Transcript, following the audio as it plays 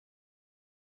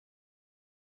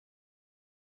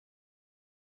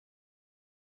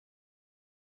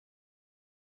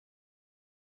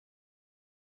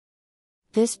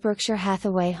This Berkshire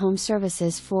Hathaway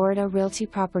HomeServices Florida Realty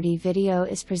property video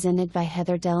is presented by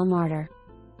Heather Delamarter.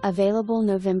 Available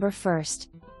November 1st.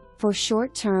 For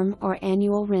short-term or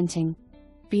annual renting.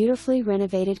 Beautifully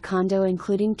renovated condo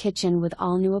including kitchen with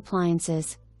all new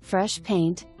appliances, fresh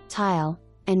paint, tile,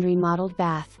 and remodeled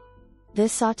bath.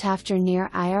 This sought after near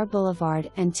IR Boulevard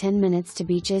and 10 minutes to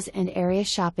beaches and area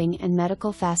shopping and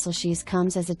medical facilities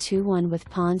comes as a 2-1 with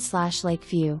pond/lake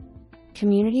view.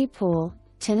 Community pool,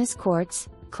 tennis courts,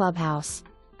 clubhouse.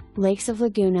 Lakes of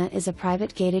Laguna is a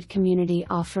private gated community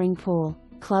offering pool,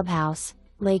 clubhouse,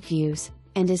 lake views,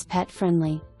 and is pet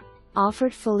friendly.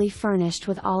 Offered fully furnished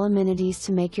with all amenities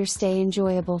to make your stay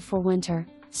enjoyable for winter,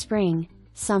 spring,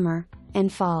 summer,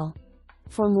 and fall.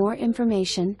 For more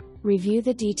information, review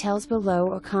the details below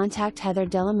or contact Heather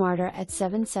Delamarter at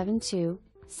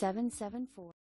 772-774